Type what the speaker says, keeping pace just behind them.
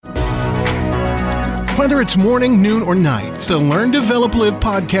Whether it's morning, noon, or night, the Learn, Develop, Live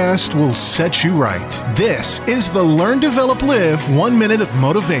podcast will set you right. This is the Learn, Develop, Live 1 Minute of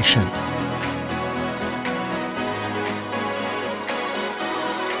Motivation.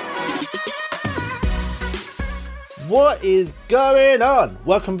 What is going on?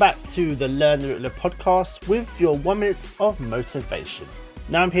 Welcome back to the Learn, Develop, Live podcast with your 1 minute of motivation.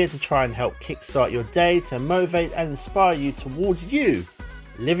 Now I'm here to try and help kickstart your day to motivate and inspire you towards you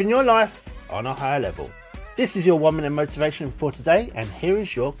living your life on a higher level. This is your 1 minute motivation for today, and here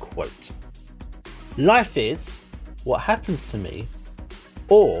is your quote. Life is what happens to me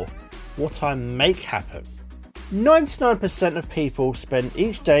or what I make happen. 99% of people spend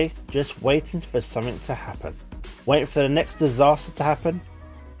each day just waiting for something to happen. Waiting for the next disaster to happen,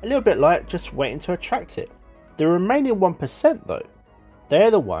 a little bit like just waiting to attract it. The remaining 1% though,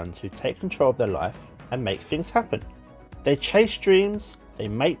 they're the ones who take control of their life and make things happen. They chase dreams, they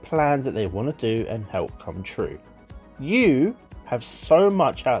make plans that they want to do and help come true. You have so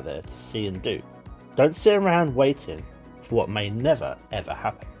much out there to see and do. Don't sit around waiting for what may never ever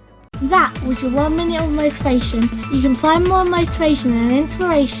happen. That was your 1 minute of motivation. You can find more motivation and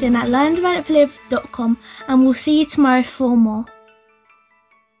inspiration at learndeveloplive.com, and we'll see you tomorrow for more.